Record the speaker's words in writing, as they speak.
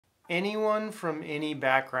Anyone from any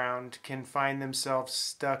background can find themselves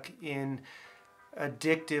stuck in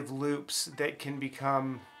addictive loops that can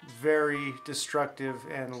become very destructive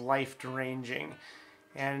and life-deranging.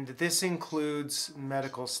 And this includes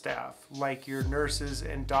medical staff, like your nurses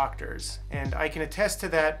and doctors. And I can attest to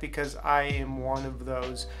that because I am one of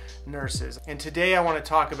those nurses. And today I want to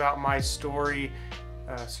talk about my story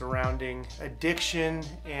surrounding addiction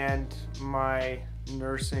and my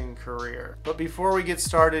nursing career. But before we get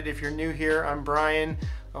started, if you're new here, I'm Brian,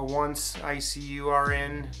 a once ICU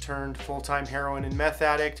RN turned full-time heroin and meth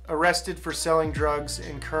addict, arrested for selling drugs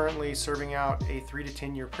and currently serving out a 3 to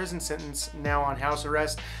 10 year prison sentence, now on house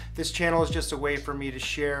arrest. This channel is just a way for me to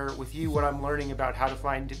share with you what I'm learning about how to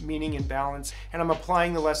find meaning and balance, and I'm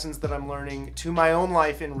applying the lessons that I'm learning to my own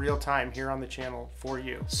life in real time here on the channel for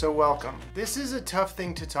you. So welcome. This is a tough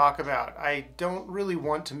thing to talk about. I don't really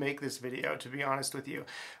want to make this video, to be honest with you.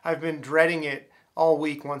 I've been dreading it all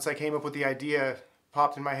week once I came up with the idea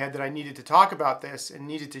popped in my head that I needed to talk about this and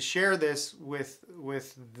needed to share this with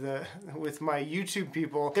my YouTube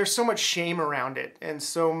people. There's so much shame around it and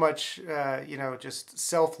so much just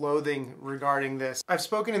self-loathing regarding this. I've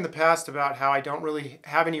spoken in the past about how I don't really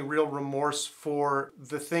have any real remorse for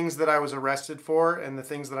the things that I was arrested for and the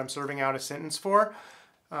things that I'm serving out a sentence for.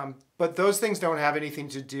 But those things don't have anything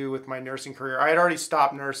to do with my nursing career. I had already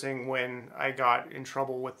stopped nursing when I got in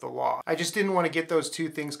trouble with the law. I just didn't want to get those two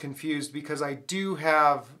things confused because I do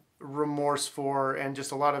have remorse for and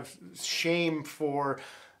just a lot of shame for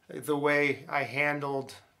the way I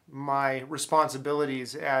handled my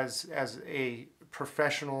responsibilities as a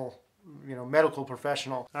professional, medical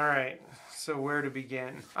professional. All right, so where to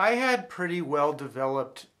begin? I had pretty well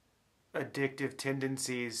developed addictive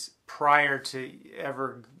tendencies prior to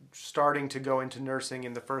ever starting to go into nursing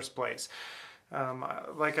in the first place.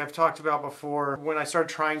 Like I've talked about before, when I started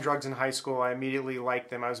trying drugs in high school, I immediately liked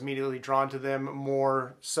them. I was immediately drawn to them,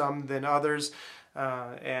 more some than others.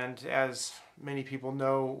 And as many people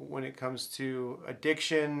know, when it comes to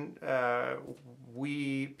addiction,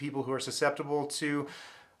 we people who are susceptible to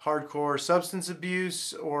hardcore substance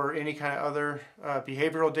abuse or any kind of other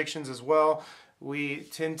behavioral addictions as well, we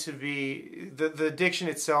tend to be, the addiction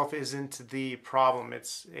itself isn't the problem,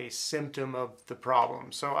 it's a symptom of the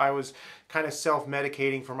problem. So I was kind of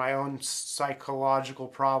self-medicating for my own psychological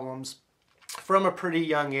problems from a pretty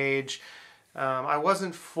young age. I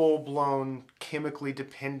wasn't full-blown chemically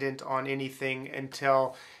dependent on anything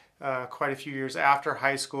until quite a few years after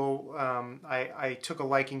high school. I took a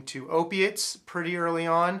liking to opiates pretty early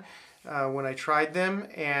on. When I tried them,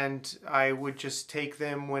 and I would just take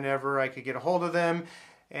them whenever I could get a hold of them,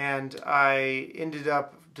 and I ended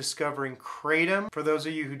up discovering kratom. For those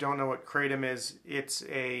of you who don't know what kratom is, it's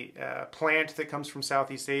a plant that comes from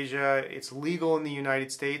Southeast Asia. It's legal in the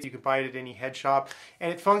United States. You can buy it at any head shop,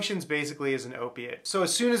 and it functions basically as an opiate. So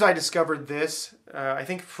as soon as I discovered this, I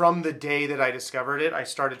think from the day that I discovered it, I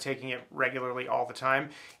started taking it regularly all the time,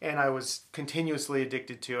 and I was continuously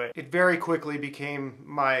addicted to it. It very quickly became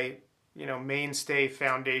my mainstay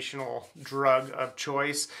foundational drug of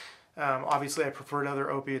choice. Obviously I preferred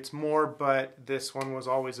other opiates more, but this one was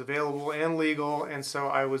always available and legal, and so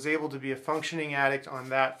I was able to be a functioning addict on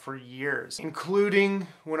that for years, including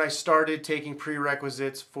when I started taking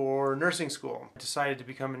prerequisites for nursing school. I decided to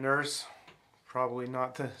become a nurse. Probably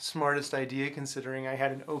not the smartest idea considering I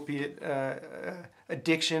had an opiate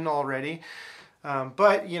addiction already.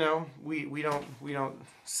 But we don't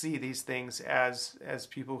see these things as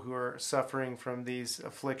people who are suffering from these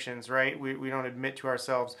afflictions, right? We don't admit to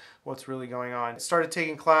ourselves what's really going on. I started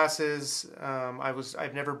taking classes.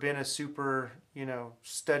 I've never been a super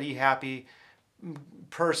study happy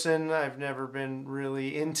person. I've never been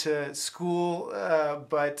really into school,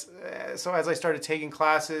 but so as I started taking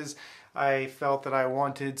classes, I felt that I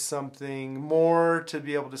wanted something more to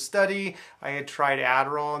be able to study. I had tried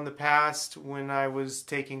Adderall in the past when I was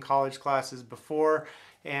taking college classes before,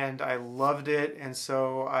 and I loved it, and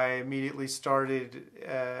so I immediately started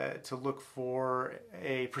to look for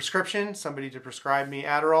a prescription, somebody to prescribe me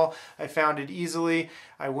Adderall. I found it easily.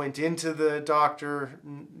 I went into the doctor,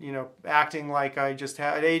 acting like I just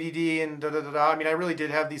had ADD and da-da-da-da. I mean, I really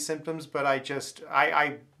did have these symptoms, but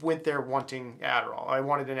I went there wanting Adderall. I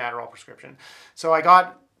wanted an Adderall prescription. So I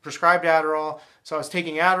got prescribed Adderall. So I was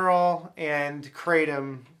taking Adderall and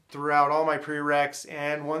kratom throughout all my prereqs,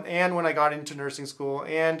 and when I got into nursing school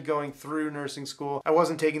and going through nursing school. I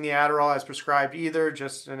wasn't taking the Adderall as prescribed either,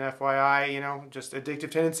 just an FYI, just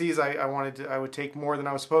addictive tendencies. I would take more than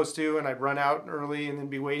I was supposed to, and I'd run out early and then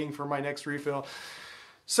be waiting for my next refill.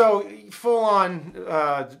 So full on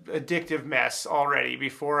addictive mess already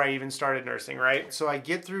before I even started nursing, right? So I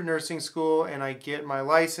get through nursing school and I get my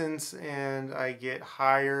license and I get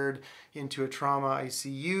hired into a trauma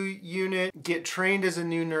ICU unit, get trained as a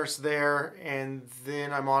new nurse there, and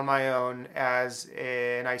then I'm on my own as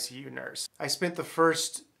an ICU nurse. I spent the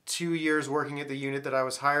first 2 years working at the unit that I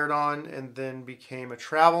was hired on, and then became a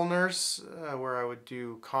travel nurse where I would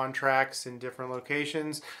do contracts in different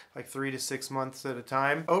locations, like 3 to 6 months at a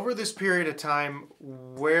time. Over this period of time,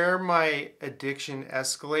 where my addiction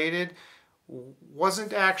escalated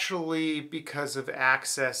wasn't actually because of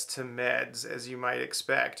access to meds, as you might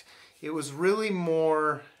expect. It was really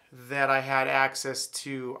more that I had access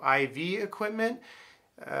to IV equipment.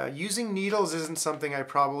 Using needles isn't something I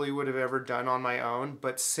probably would have ever done on my own,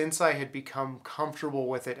 but since I had become comfortable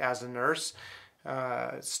with it as a nurse,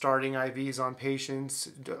 starting IVs on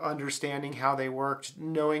patients, understanding how they worked,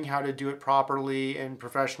 knowing how to do it properly and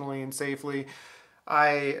professionally and safely,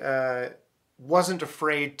 I wasn't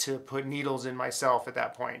afraid to put needles in myself at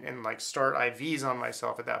that point and like start IVs on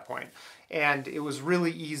myself at that point. And it was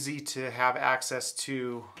really easy to have access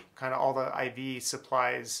to kind of all the IV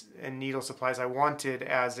supplies and needle supplies I wanted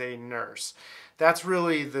as a nurse. That's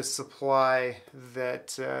really the supply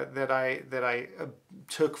that I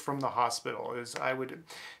took from the hospital. Is I would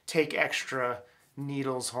take extra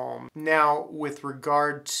needles home. Now, with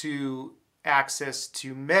regard to access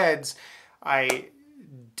to meds, I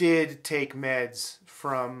did take meds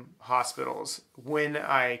from hospitals when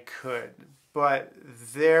I could, but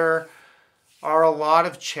there are a lot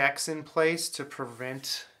of checks in place to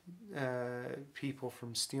prevent people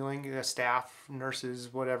from stealing, staff,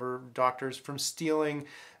 nurses, whatever, doctors, from stealing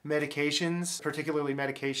medications, particularly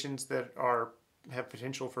medications that have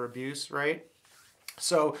potential for abuse, right?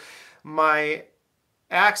 So my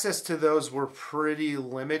access to those were pretty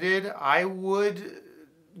limited. I would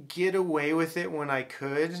get away with it when I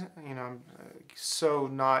could. You know, I'm so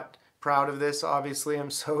not proud of this. Obviously, I'm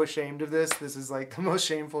so ashamed of this. This is like the most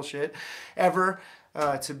shameful shit ever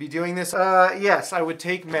to be doing this. Yes, I would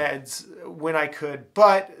take meds when I could,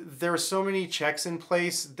 but there were so many checks in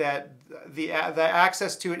place that the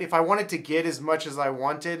access to it, if I wanted to get as much as I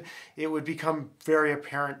wanted, it would become very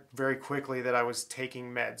apparent very quickly that I was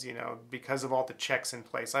taking meds, you know, because of all the checks in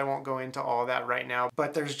place. I won't go into all that right now,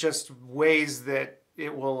 but there's just ways that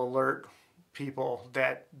it will alert people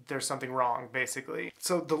that there's something wrong, basically.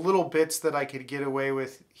 So the little bits that I could get away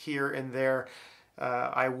with here and there,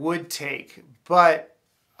 I would take, but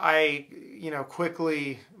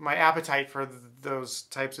quickly, my appetite for those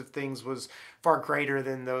types of things was far greater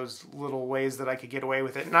than those little ways that I could get away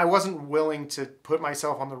with it. And I wasn't willing to put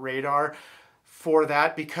myself on the radar for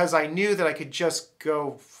that because I knew that I could just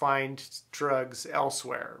go find drugs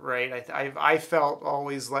elsewhere, right? I felt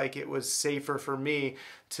always like it was safer for me.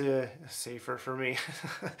 It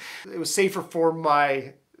was safer for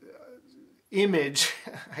my image,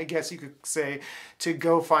 I guess you could say, to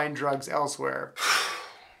go find drugs elsewhere.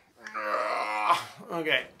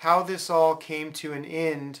 Okay, how this all came to an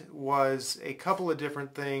end was a couple of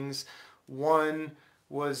different things. One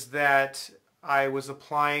was that I was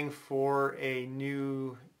applying for a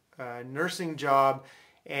new nursing job,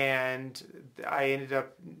 and I ended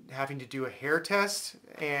up having to do a hair test,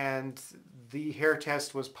 and the hair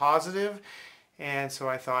test was positive, and so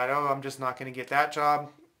I thought, oh, I'm just not going to get that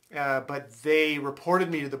job. But they reported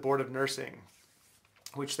me to the Board of Nursing,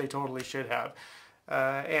 which they totally should have.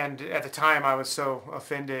 And at the time, I was so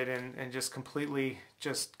offended and just completely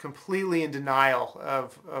in denial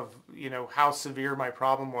of how severe my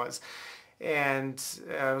problem was. And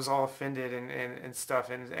I was all offended and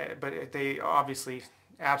stuff. But they obviously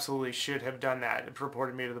absolutely should have done that. It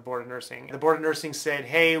reported me to the Board of Nursing. The Board of Nursing said,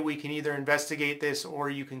 hey, we can either investigate this or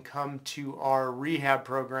you can come to our rehab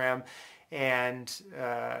program and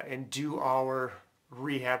do our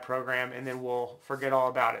rehab program, and then we'll forget all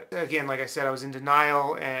about it. Again, like I said, I was in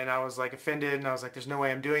denial and I was like offended, and I was like, there's no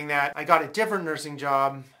way I'm doing that. I got a different nursing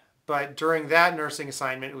job, but during that nursing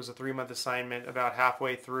assignment, it was a 3-month assignment, about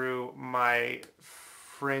halfway through, my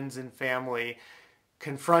friends and family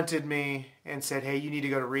confronted me and said, hey, you need to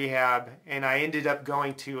go to rehab. And I ended up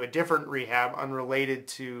going to a different rehab unrelated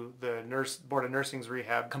to the Board of Nursing's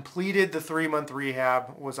rehab. Completed the 3-month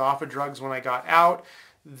rehab, was off of drugs when I got out.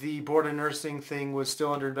 The Board of Nursing thing was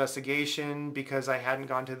still under investigation because I hadn't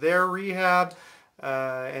gone to their rehab,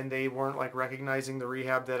 and they weren't like recognizing the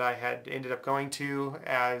rehab that I had ended up going to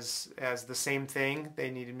as the same thing. They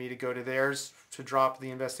needed me to go to theirs to drop the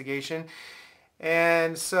investigation.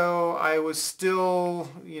 And so I was still,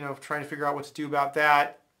 trying to figure out what to do about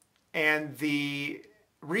that. And the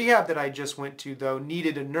rehab that I just went to, though,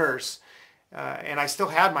 needed a nurse. And I still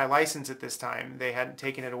had my license at this time. They hadn't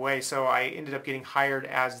taken it away. So I ended up getting hired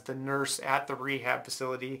as the nurse at the rehab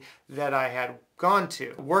facility that I had gone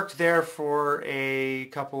to. Worked there for a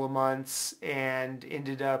couple of months and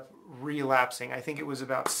ended up relapsing. I think it was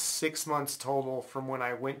about 6 months total from when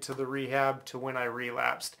I went to the rehab to when I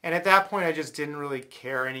relapsed. And at that point, I just didn't really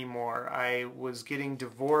care anymore. I was getting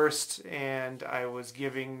divorced and I was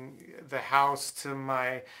giving the house to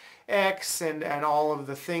my ex and all of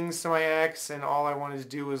the things to my ex, and all I wanted to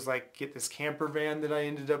do was like get this camper van that I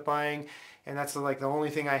ended up buying, and that's like the only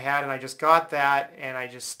thing I had, and I just got that and I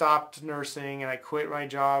just stopped nursing and I quit my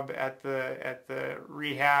job at the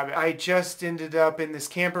rehab. I just ended up in this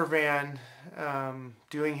camper van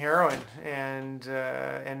doing heroin and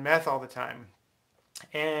meth all the time,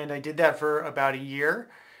 and I did that for about a year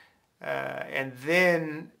and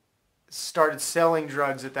then started selling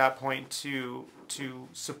drugs at that point to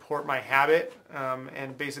support my habit,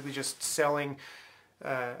 and basically just selling.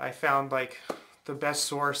 I found like the best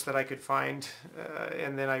source that I could find,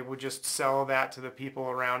 and then I would just sell that to the people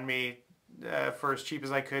around me for as cheap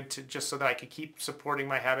as I could, just so that I could keep supporting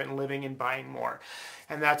my habit and living and buying more.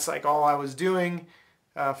 And that's like all I was doing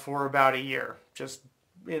for about a year, just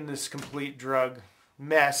in this complete drug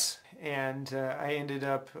mess. And I ended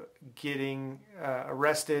up getting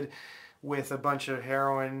arrested with a bunch of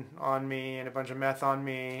heroin on me and a bunch of meth on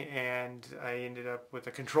me, and I ended up with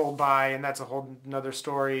a controlled buy, and that's a whole nother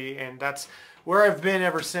story. And that's where I've been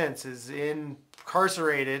ever since, is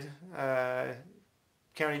incarcerated,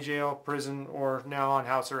 county jail, prison, or now on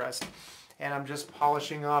house arrest. And I'm just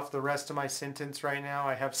polishing off the rest of my sentence right now.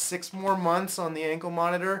 I have 6 more months on the ankle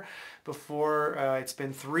monitor before it's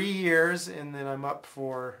been 3 years, and then I'm up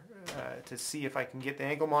for to see if I can get the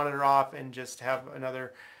ankle monitor off and just have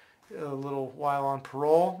another a little while on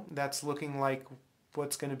parole. That's looking like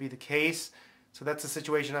what's going to be the case. So that's the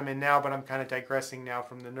situation I'm in now, but I'm kind of digressing now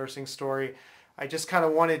from the nursing story. I just kind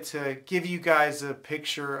of wanted to give you guys a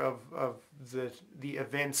picture of the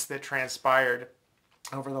events that transpired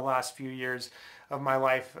over the last few years of my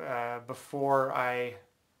life before I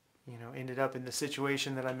ended up in the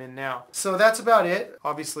situation that I'm in now. So that's about it.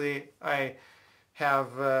 Obviously, I have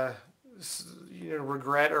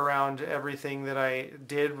regret around everything that I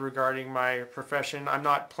did regarding my profession. I'm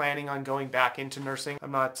not planning on going back into nursing.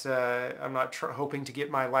 I'm not hoping to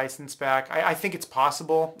get my license back. I think it's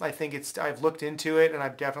possible. I've looked into it,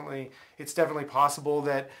 and it's definitely possible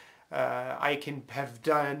that I can have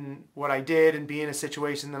done what I did and be in a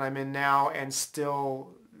situation that I'm in now and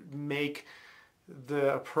still make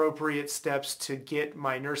the appropriate steps to get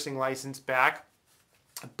my nursing license back.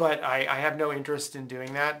 But I have no interest in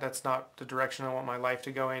doing that. That's not the direction I want my life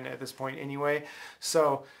to go in at this point anyway.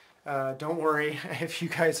 So don't worry if you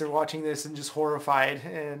guys are watching this and just horrified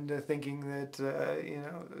and thinking that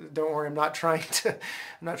don't worry. I'm not trying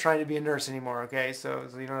to be a nurse anymore. Okay, so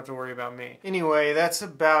you don't have to worry about me. Anyway, that's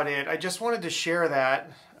about it. I just wanted to share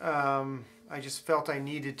that. I just felt I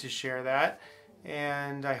needed to share that.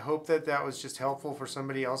 And I hope that that was just helpful for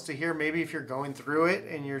somebody else to hear. Maybe if you're going through it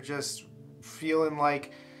and you're just feeling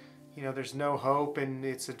like there's no hope and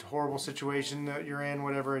it's a horrible situation that you're in,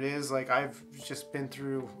 whatever it is. Like, I've just been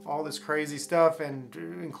through all this crazy stuff, and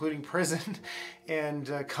including prison,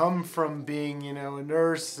 and come from being a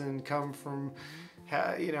nurse, and come from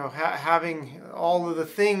having all of the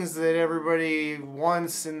things that everybody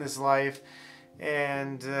wants in this life,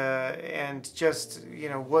 and just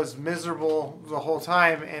was miserable the whole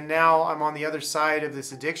time. And now I'm on the other side of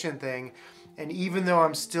this addiction thing, and even though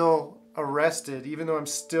I'm still arrested, even though I'm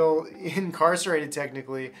still incarcerated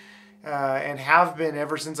technically, and have been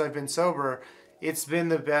ever since I've been sober, it's been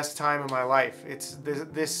the best time of my life. It's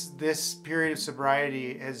this period of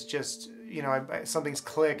sobriety has just something's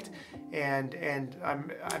clicked, and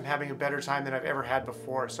I'm having a better time than I've ever had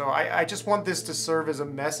before. So I just want this to serve as a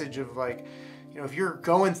message of, like, if you're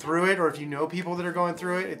going through it, or if you know people that are going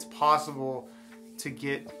through it, it's possible to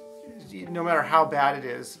get, no matter how bad it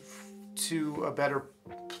is, to a better,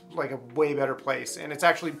 like a way better place. And it's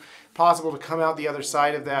actually possible to come out the other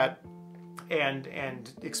side of that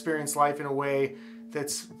and experience life in a way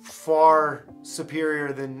that's far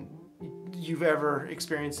superior than you've ever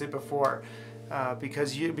experienced it before,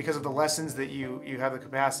 because of the lessons that you have the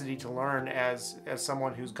capacity to learn as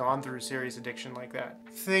someone who's gone through serious addiction like that.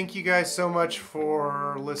 Thank you guys so much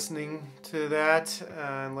for listening to that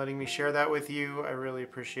and letting me share that with you. I really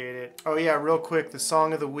appreciate it. Oh yeah, real quick, the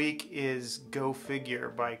song of the week is Go Figure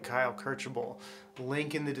by Kirch.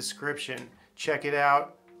 Link in the description. Check it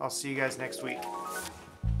out. I'll see you guys next week.